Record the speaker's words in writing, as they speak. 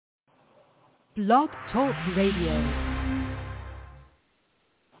Blog Talk Radio.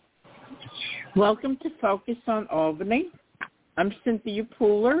 Welcome to Focus on Albany. I'm Cynthia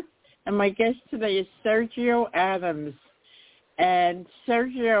Pooler, and my guest today is Sergio Adams. And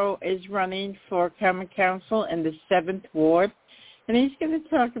Sergio is running for Common Council in the 7th Ward, and he's going to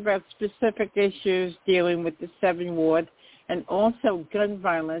talk about specific issues dealing with the 7th Ward and also gun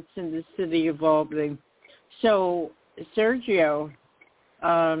violence in the City of Albany. So, Sergio,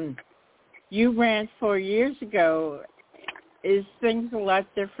 you ran 4 years ago. Is things a lot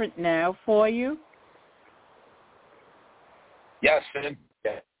different now for you? Yes, Cynthia.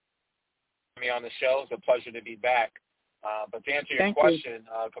 Me on the show. It's a pleasure to be back. But to answer your question,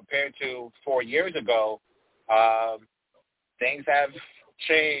 compared to 4 years ago, things have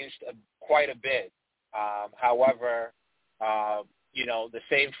changed quite a bit. However, the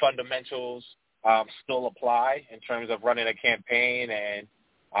same fundamentals still apply in terms of running a campaign and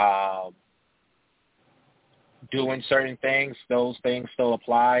doing certain things. Those things still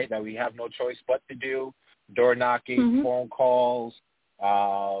apply that we have no choice but to do. Door knocking, phone calls,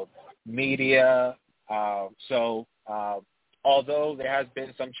 media. So although there has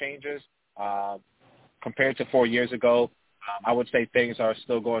been some changes compared to 4 years ago, I would say things are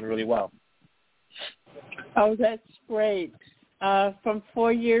still going really well. Oh, that's great. From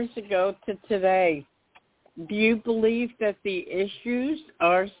 4 years ago to today, do you believe that the issues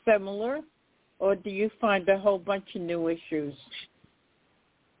are similar, or do you find a whole bunch of new issues?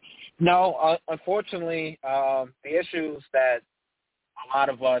 No, unfortunately, the issues that a lot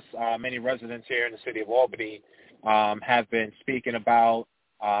of us, many residents here in the city of Albany, have been speaking about,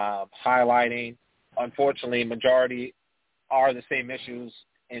 highlighting, unfortunately, majority are the same issues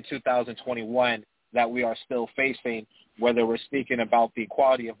in 2021 that we are still facing, whether we're speaking about the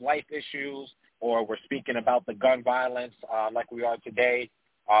quality of life issues or we're speaking about the gun violence like we are today.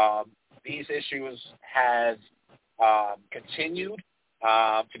 These issues have continued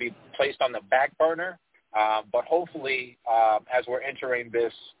to be placed on the back burner, but hopefully as we're entering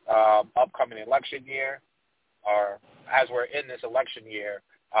this upcoming election year, or as we're in this election year,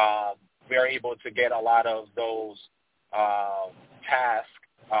 we're able to get a lot of those tasks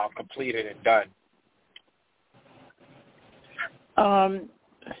completed and done.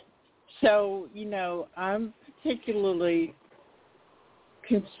 So, I'm particularly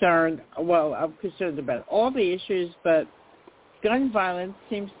concerned, I'm concerned about all the issues, but gun violence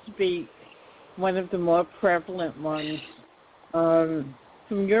seems to be one of the more prevalent ones. From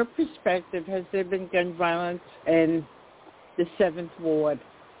your perspective, has there been gun violence in the 7th Ward?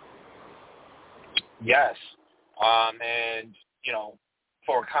 Yes. And,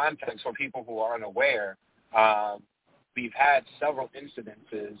 for context, for people who are unaware, we've had several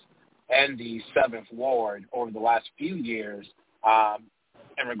incidences in the 7th Ward over the last few years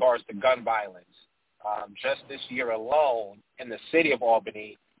in regards to gun violence. Just this year alone, in the city of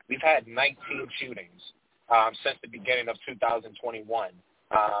Albany, we've had 19 shootings since the beginning of 2021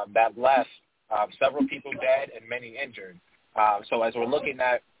 that left several people dead and many injured. So as we're looking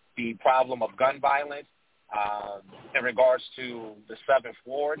at the problem of gun violence in regards to the 7th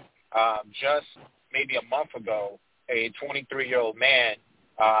Ward, just maybe a month ago, a 23-year-old man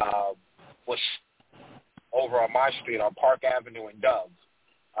was over on my street on Park Avenue in Doves.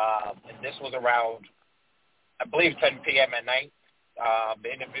 And this was around, I believe, 10 p.m. at night.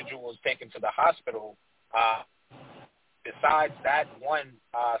 The individual was taken to the hospital. Besides that one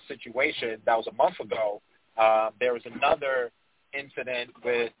situation that was a month ago, there was another incident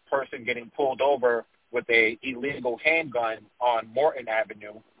with a person getting pulled over with a illegal handgun on Morton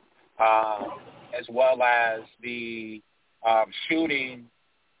Avenue, as well as the shooting.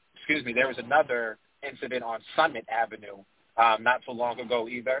 There was another incident on Summit Avenue not too long ago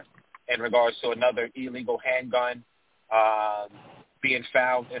either, in regards to another illegal handgun being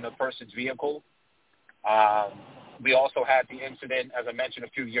found in a person's vehicle. We also had the incident, as I mentioned a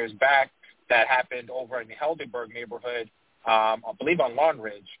few years back, that happened over in the Heldenberg neighborhood, I believe on Lawn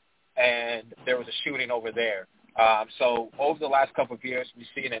Ridge, and there was a shooting over there. So over the last couple of years, we've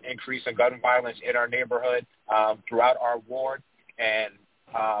seen an increase in gun violence in our neighborhood throughout our ward, and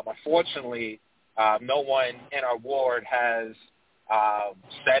unfortunately, no one in our ward has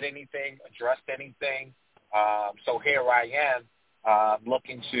said anything, addressed anything. So here I am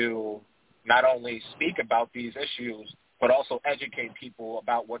looking to not only speak about these issues, but also educate people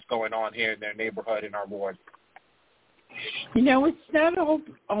about what's going on here in their neighborhood, in our ward. It's not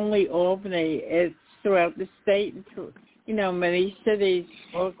only Albany. It's throughout the state and, many cities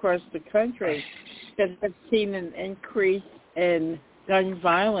all across the country that have seen an increase in gun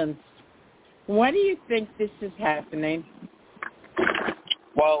violence. Why do you think this is happening?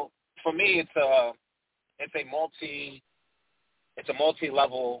 Well, for me, it's a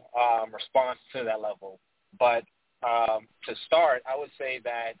multi-level response to that level. But to start, I would say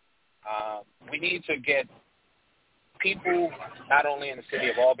that we need to get people, not only in the city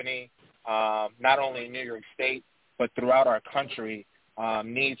of Albany, not only in New York State, but throughout our country,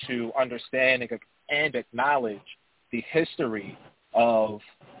 need to understand and acknowledge the history of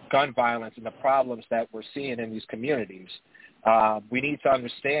gun violence and the problems that we're seeing in these communities. We need to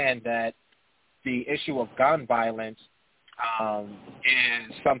understand that the issue of gun violence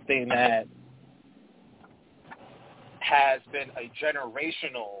is something that has been a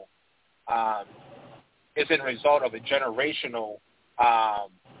generational, is a result of a generational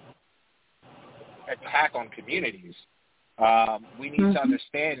attack on communities. We need to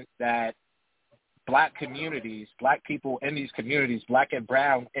understand that black communities, black people in these communities, black and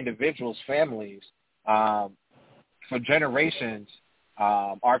brown individuals, families, for generations,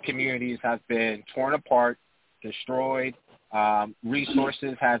 our communities have been torn apart, destroyed,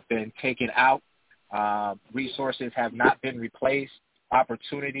 resources have been taken out, resources have not been replaced,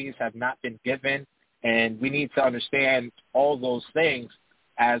 opportunities have not been given, and we need to understand all those things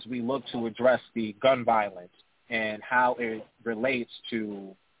as we look to address the gun violence and how it relates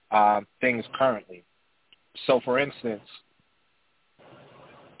to things currently. So, for instance,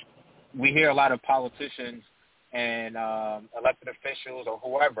 we hear a lot of politicians and elected officials or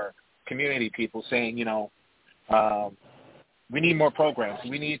whoever, community people saying, we need more programs.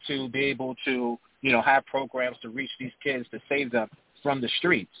 We need to be able to, have programs to reach these kids to save them from the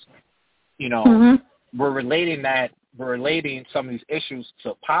streets. We're relating some of these issues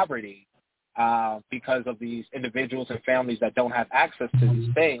to poverty because of these individuals and families that don't have access to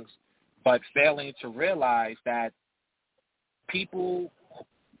these things, but failing to realize that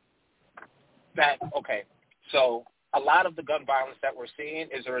so a lot of the gun violence that we're seeing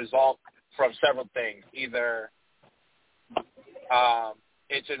is a result from several things. Either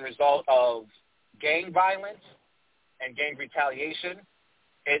it's a result of gang violence and gang retaliation.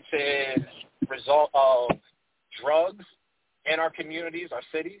 It's a result of drugs in our communities, our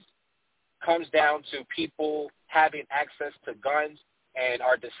cities. Comes down to people having access to guns and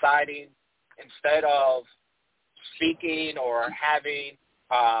are deciding, instead of speaking or having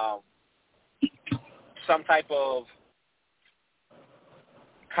some type of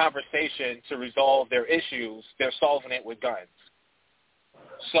conversation to resolve their issues, they're solving it with guns.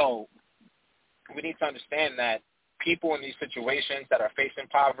 So we need to understand that people in these situations that are facing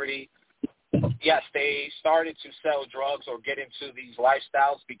poverty, yes, they started to sell drugs or get into these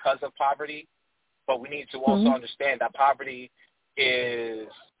lifestyles because of poverty, but we need to also understand that poverty is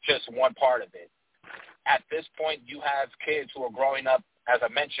just one part of it. At this point, you have kids who are growing up, as I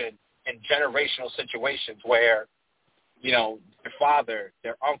mentioned, in generational situations where, their father,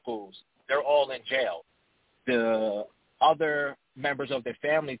 their uncles, they're all in jail. The other members of their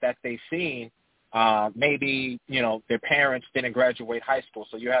family that they've seen, maybe, their parents didn't graduate high school,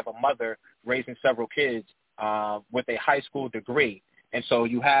 so you have a mother raising several kids with a high school degree. And so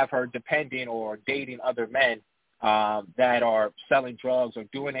you have her depending or dating other men that are selling drugs or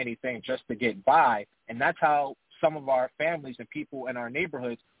doing anything just to get by. And that's how some of our families and people in our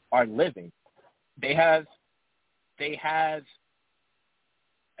neighborhoods are living. They have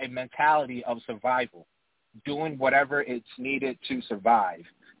a mentality of survival, doing whatever it's needed to survive.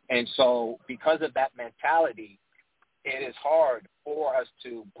 And so because of that mentality, it is hard for us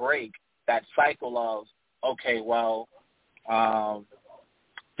to break that cycle of,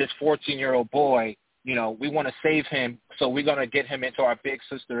 this 14-year-old boy, we want to save him, so we're going to get him into our big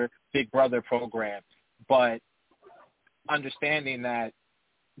sister, big brother program. But understanding that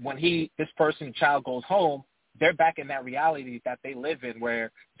when this child goes home, they're back in that reality that they live in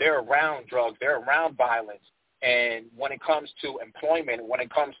where they're around drugs, they're around violence. And when it comes to employment, when it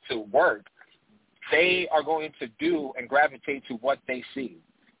comes to work, they are going to do and gravitate to what they see.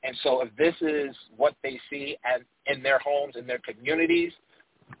 And so if this is what they see in their homes, in their communities,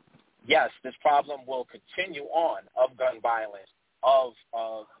 yes, this problem will continue on of gun violence, of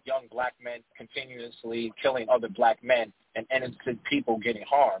young black men continuously killing other black men and innocent people getting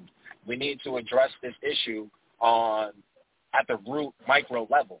harmed. We need to address this issue at the root micro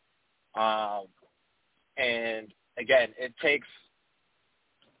level. And again, it's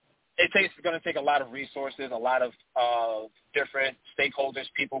going to take a lot of resources, a lot of different stakeholders,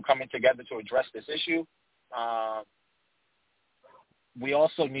 people coming together to address this issue. We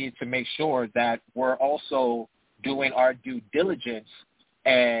also need to make sure that we're also doing our due diligence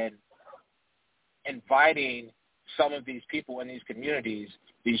and inviting some of these people in these communities,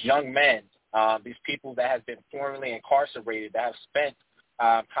 these young men, these people that have been formerly incarcerated, that have spent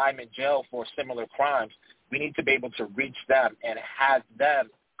time in jail for similar crimes, we need to be able to reach them and have them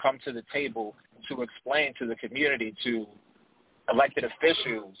come to the table to explain to the community, to elected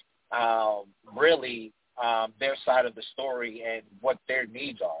officials, really their side of the story and what their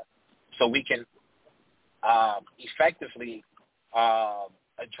needs are, so we can effectively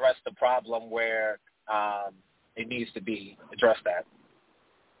address the problem where it needs to be addressed at.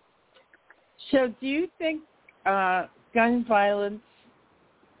 So do you think gun violence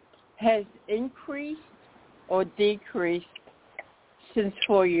has increased or decreased since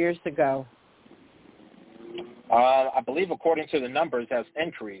 4 years ago? I believe, according to the numbers, has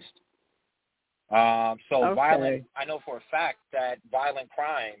increased. Okay. Violent, I know for a fact that violent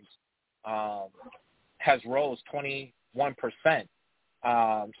crimes has rose 21%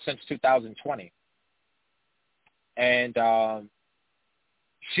 since 2020. And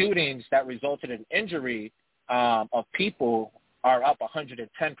shootings that resulted in injury of people are up 110%.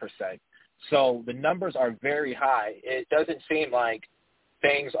 So the numbers are very high. It doesn't seem like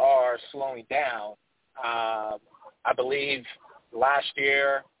things are slowing down. I believe last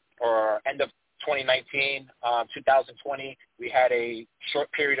year or end of 2019, 2020, we had a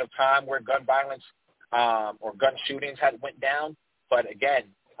short period of time where gun violence or gun shootings had went down. But again,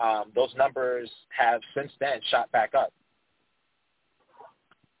 those numbers have since then shot back up.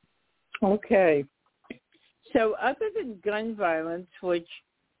 Okay. So other than gun violence, which,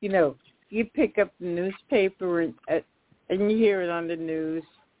 you know, you pick up the newspaper and you hear it on the news,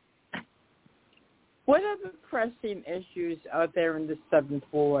 what other pressing issues are there in the 7th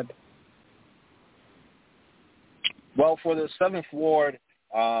Ward? Well, for the 7th Ward,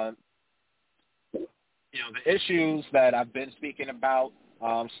 the issues that I've been speaking about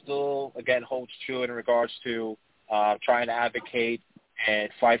still, again, holds true in regards to trying to advocate and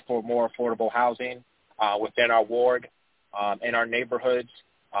fight for more affordable housing within our ward, in our neighborhoods,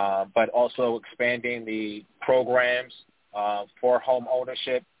 but also expanding the programs for home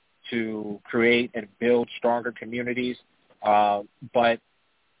ownership to create and build stronger communities. But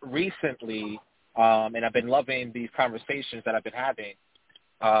recently, and I've been loving these conversations that I've been having,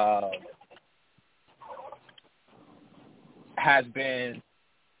 has been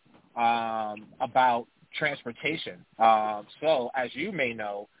about transportation. So as you may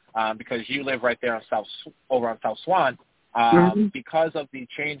know, because you live right there on over on South Swan, because of the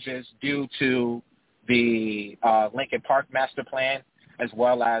changes due to the Lincoln Park Master Plan, as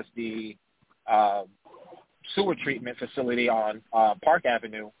well as the sewer treatment facility on Park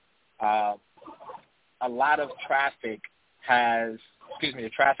Avenue, a lot of traffic the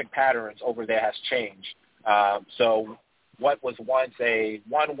traffic patterns over there has changed. So what was once a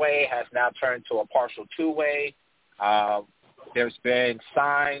one-way has now turned to a partial two-way. There's been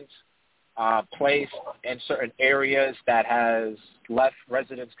signs placed in certain areas that has left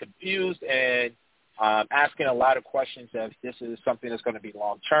residents confused and asking a lot of questions if this is something that's going to be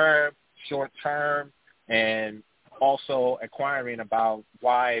long-term, short-term, and also inquiring about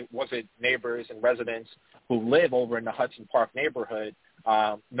why wasn't neighbors and residents who live over in the Hudson Park neighborhood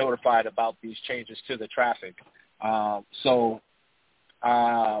notified about these changes to the traffic. So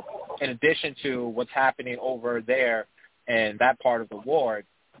in addition to what's happening over there in that part of the ward,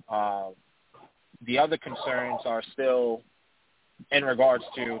 the other concerns are still in regards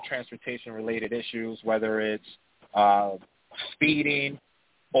to transportation-related issues, whether it's speeding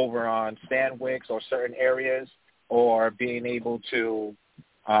over on Stanwicks or certain areas, or being able to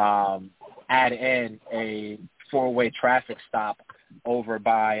add in a four-way traffic stop over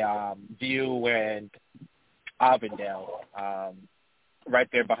by View and Avondale, right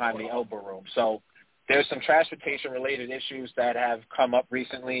there behind the Elbow Room. So there's some transportation-related issues that have come up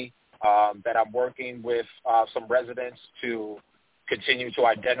recently that I'm working with some residents to continue to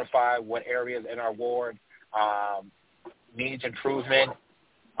identify what areas in our ward needs improvement,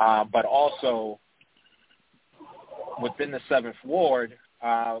 but also within the 7th Ward,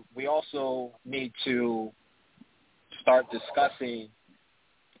 we also need to start discussing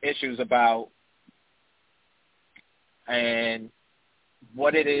issues about and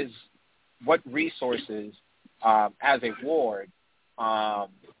what it is, what resources as a ward are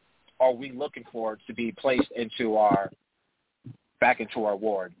we looking for to be placed back into our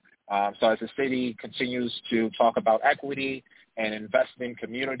ward. So as the city continues to talk about equity and invest in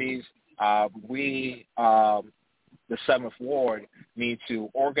communities, we, the 7th Ward, need to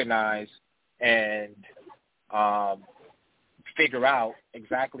organize and figure out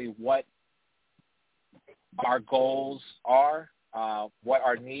exactly what our goals are, what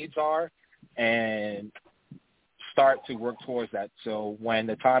our needs are, and start to work towards that. So when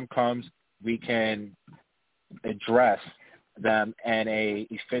the time comes, we can address them in a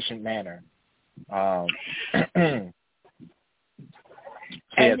efficient manner. So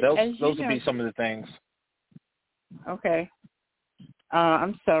yeah, those would be some of the things. Okay.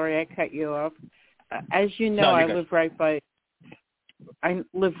 I'm sorry I cut you off. As you know, I live right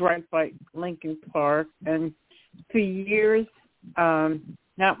by Lincoln Park, and for years,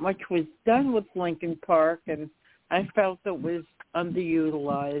 not much was done with Lincoln Park, and I felt it was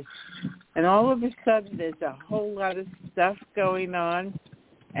underutilized. And all of a sudden, there's a whole lot of stuff going on.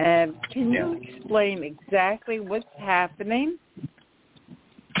 And can you explain exactly what's happening?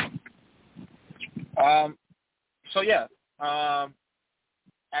 As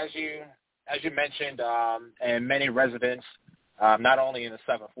you mentioned, and many residents, not only in the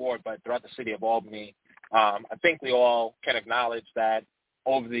 7th Ward, but throughout the city of Albany, I think we all can acknowledge that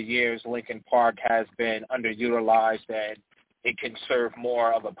over the years, Lincoln Park has been underutilized, and it can serve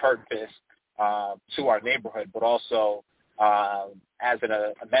more of a purpose to our neighborhood, but also as an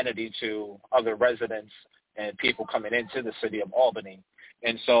amenity to other residents and people coming into the city of Albany.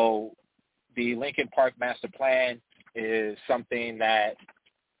 And so the Lincoln Park Master Plan is something that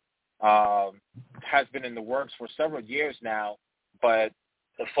has been in the works for several years now, but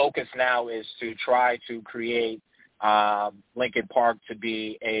the focus now is to try to create Lincoln Park to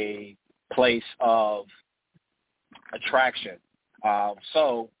be a place of attraction. Over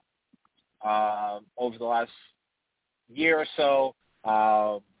the last year or so,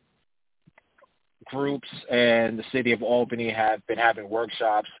 groups in the city of Albany have been having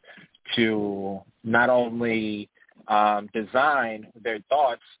workshops to not only design their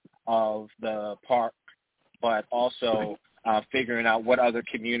thoughts of the park, but also figuring out what other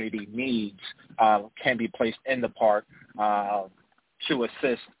community needs can be placed in the park to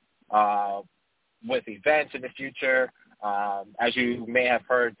assist with events in the future. As you may have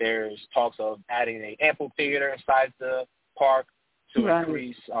heard, there's talks of adding an amphitheater inside the park to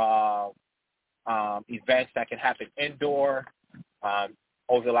increase events that can happen indoor.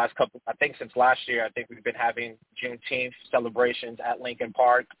 Over the last couple, I think since last year, I think we've been having Juneteenth celebrations at Lincoln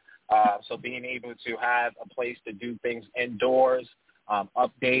Park. So being able to have a place to do things indoors,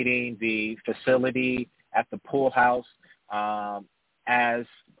 updating the facility at the pool house, as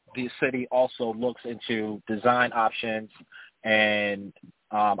the city also looks into design options and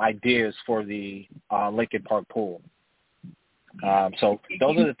ideas for the Lincoln Park pool. So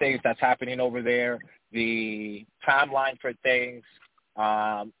those are the things that's happening over there. The timeline for things,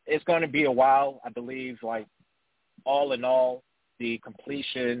 it's going to be a while, I believe. Like all in all, the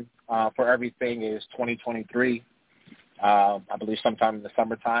completion for everything is 2023. I believe sometime in the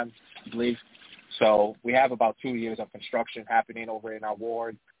summertime, I believe. So we have about 2 years of construction happening over in our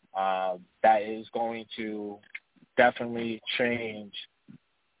ward. That is going to definitely change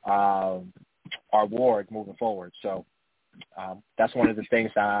our ward moving forward. So that's one of the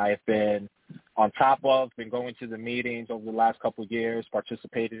things that I've been on top of, been going to the meetings over the last couple of years,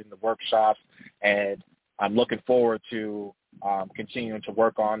 participated in the workshops, and I'm looking forward to continuing to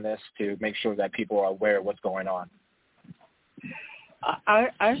work on this to make sure that people are aware of what's going on.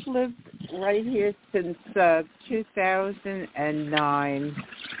 I've lived right here since 2009,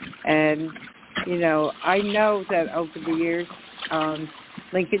 and, you know, I know that over the years,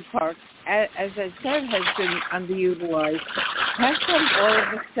 Lincoln Park, as I said, has been underutilized. How come all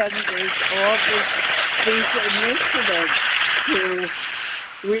of a sudden there's all these initiatives to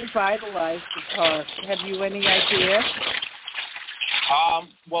revitalize the park? Have you any idea?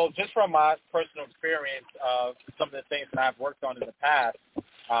 Well, just from my personal experience of some of the things that I've worked on in the past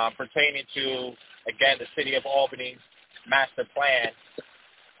pertaining to, again, the City of Albany's master plan,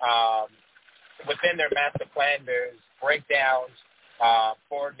 within their master plan, there's breakdowns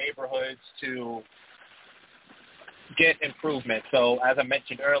for neighborhoods to get improvement. So as I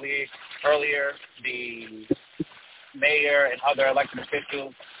mentioned earlier, the mayor and other elected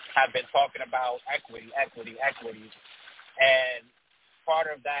officials have been talking about equity. And part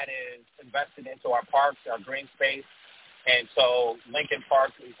of that is invested into our parks, our green space. And so Lincoln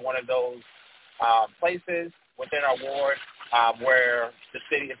Park is one of those places within our ward where the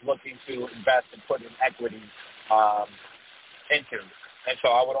city is looking to invest and put in equity into. And so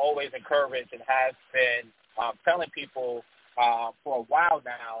I would always encourage and have been telling people for a while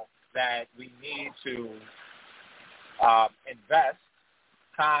now that we need to invest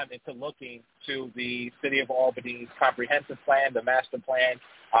time into looking to the City of Albany's comprehensive plan, the master plan,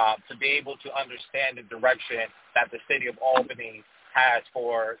 to be able to understand the direction that the City of Albany has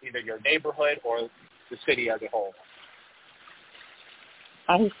for either your neighborhood or the city as a whole.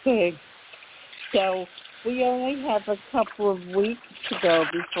 I see. So we only have a couple of weeks to go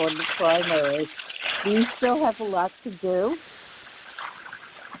before the primary. Do you still have a lot to do?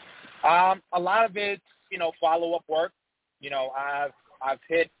 A lot of it's, follow-up work. I've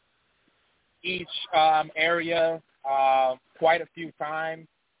hit each area quite a few times.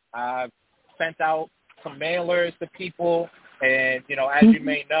 I've sent out some mailers to people, and, as you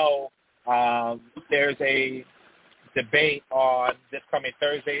may know, there's a debate on this coming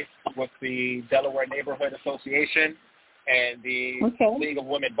Thursday with the Delaware Neighborhood Association and the League of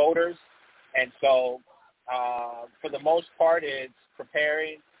Women Voters. And so, for the most part, it's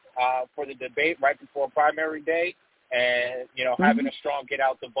preparing for the debate right before primary day and, having a strong get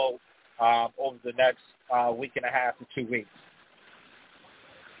out the vote over the next week and a half to 2 weeks.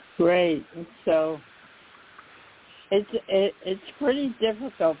 Great. So it's pretty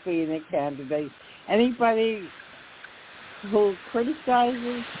difficult being a candidate. Anybody who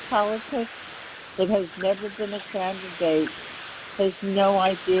criticizes politics that has never been a candidate has no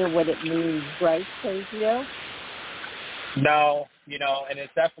idea what it means, right, Sergio? No, and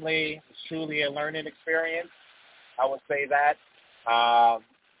it's truly a learning experience. I would say that.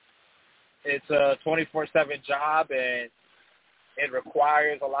 It's a 24/7 job, and it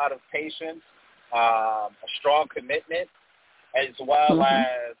requires a lot of patience, a strong commitment, as well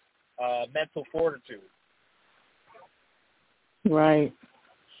as mental fortitude. Right.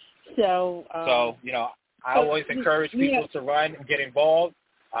 So, I always encourage people to run and get involved,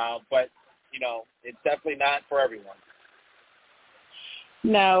 but, it's definitely not for everyone.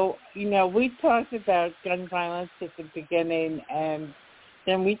 Now, we talked about gun violence at the beginning, and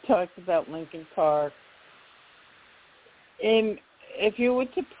then we talked about Lincoln Park. And if you were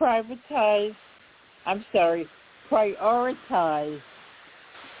to prioritize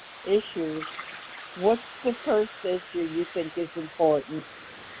issues, what's the first issue you think is important?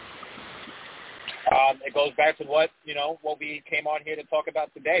 It goes back to what we came on here to talk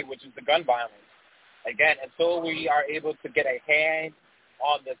about today, which is the gun violence. Again, until we are able to get a hand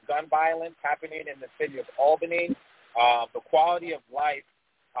on this gun violence happening in the city of Albany, the quality of life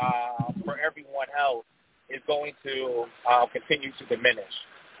for everyone else is going to continue to diminish.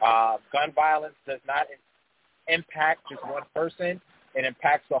 Gun violence does not impact just one person. It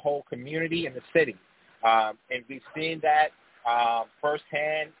impacts the whole community and the city. And we've seen that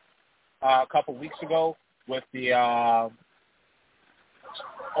firsthand a couple weeks ago with the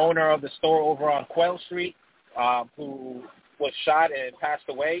owner of the store over on Quayle Street who was shot and passed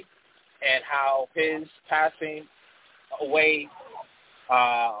away, and how his passing away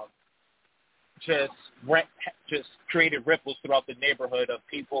just created ripples throughout the neighborhood of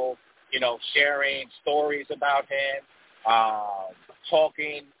people, sharing stories about him,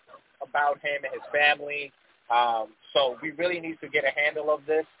 talking about him and his family. So we really need to get a handle of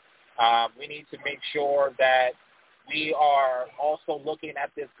this. We need to make sure that we are also looking at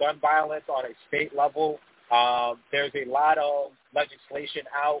this gun violence on a state level. There's a lot of legislation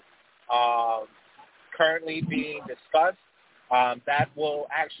out currently being discussed that will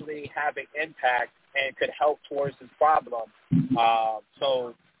actually have an impact and could help towards this problem.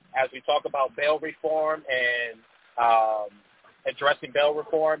 So as we talk about bail reform and addressing bail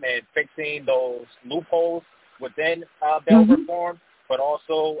reform and fixing those loopholes within bail reform, but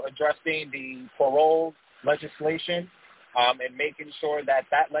also addressing the parole legislation and making sure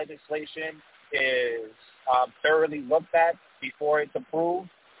that legislation is thoroughly looked at before it's approved.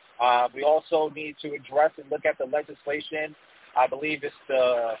 We also need to address and look at the legislation. I believe it's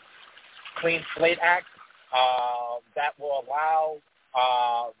the Clean Slate Act that will allow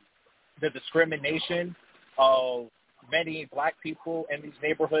the discrimination of many black people in these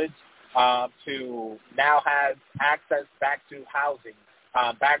neighborhoods to now have access back to housing,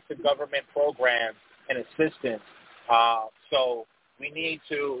 back to government programs and assistance. So we need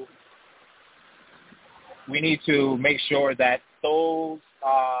to make sure that those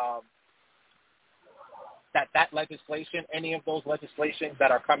that legislation, any of those legislations that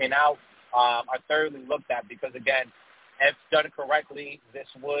are coming out, are thoroughly looked at, because again, if done correctly, this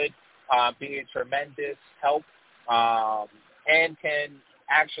would be a tremendous help and can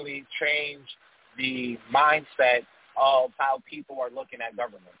actually change the mindset of how people are looking at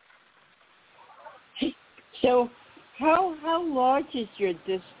government. So how large is your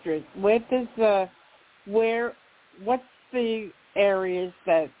district? What's the areas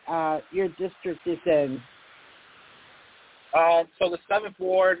that your district is in? So the 7th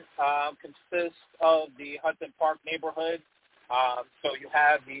Ward consists of the Hudson Park neighborhood. So you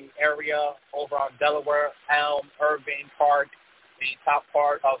have the area over on Delaware, Elm, Irving Park, the top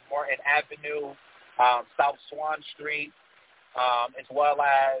part of Morton Avenue, South Swan Street, as well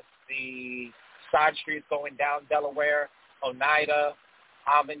as the side streets going down Delaware, Oneida,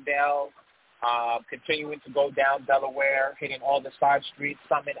 Avondale, continuing to go down Delaware, hitting all the side streets,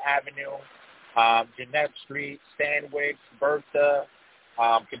 Summit Avenue, Jeanette Street, Stanwix, Bertha,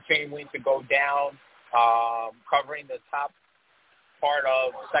 continuing to go down, covering the top part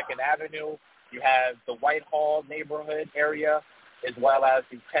of 2nd Avenue. You have the Whitehall neighborhood area, as well as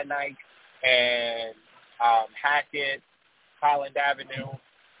the Pennike and Hackett, Holland Avenue,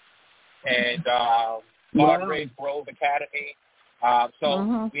 and Broadway Grove Academy.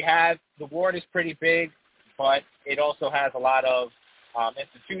 We have, the ward is pretty big, but it also has a lot of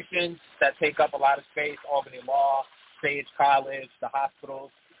institutions that take up a lot of space, Albany Law, Sage College, the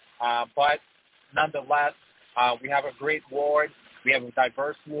hospitals. But nonetheless, we have a great ward. We have a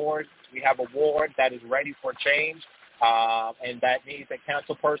diverse ward. We have a ward that is ready for change and that needs a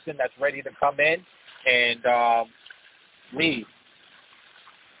council person that's ready to come in and lead.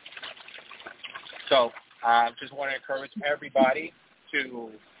 So I just want to encourage everybody to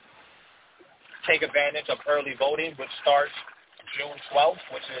take advantage of early voting, which starts June 12th,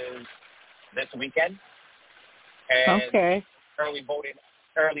 which is this weekend. And early voting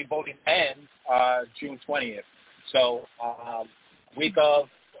ends June 20th. So a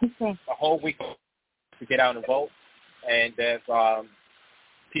whole week to get out and vote. And if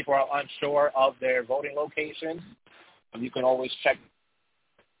people are unsure of their voting location, you can always check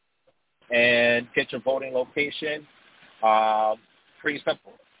and get your voting location. Pretty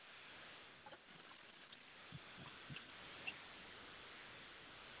simple.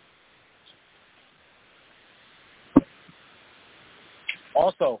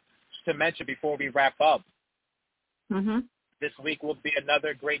 Also, just to mention before we wrap up, this week will be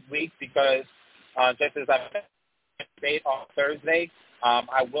another great week because just as I said on Thursday,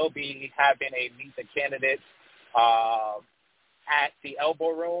 I will be having a Meet the Candidates at the Elbow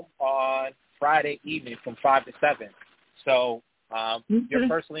Room on Friday evening from 5 to 7. So you're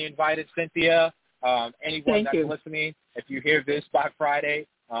personally invited, Cynthia. Anyone that's listening, if you hear this by Friday,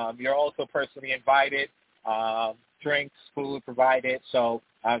 you're also personally invited. Drinks, food provided. So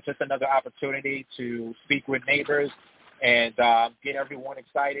just another opportunity to speak with neighbors and get everyone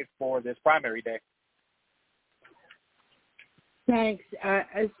excited for this primary day. Thanks.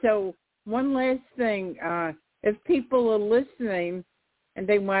 So one last thing. If people are listening and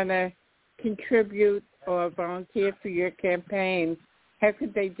they want to contribute or volunteer for your campaign, how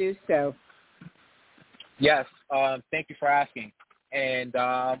could they do so? Yes. Thank you for asking. And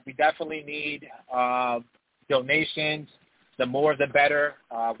we definitely need donations. The more the better.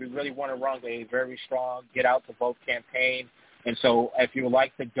 We really want to run a very strong Get Out to Vote campaign. And so if you would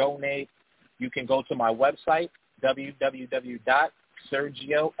like to donate, you can go to my website, www.sergio,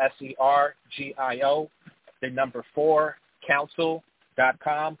 SERGIO, the number 4,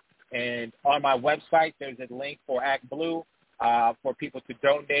 council.com. And on my website, there's a link for Act Blue for people to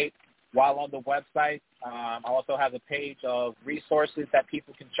donate. While on the website, I also have a page of resources that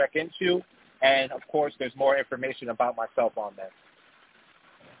people can check into. And, of course, there's more information about myself on there.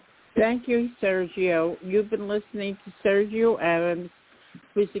 Thank you, Sergio. You've been listening to Sergio Adams,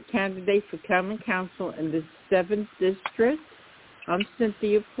 who is a candidate for Common Council in the 7th District. I'm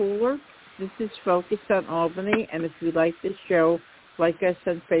Cynthia Pooler. This is Focus on Albany. And if you like this show, like us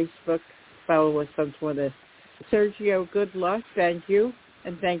on Facebook, follow us on Twitter. Sergio, good luck. Thank you.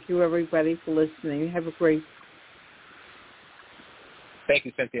 And thank you, everybody, for listening. Have a great Thank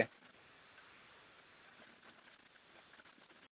you, Cynthia.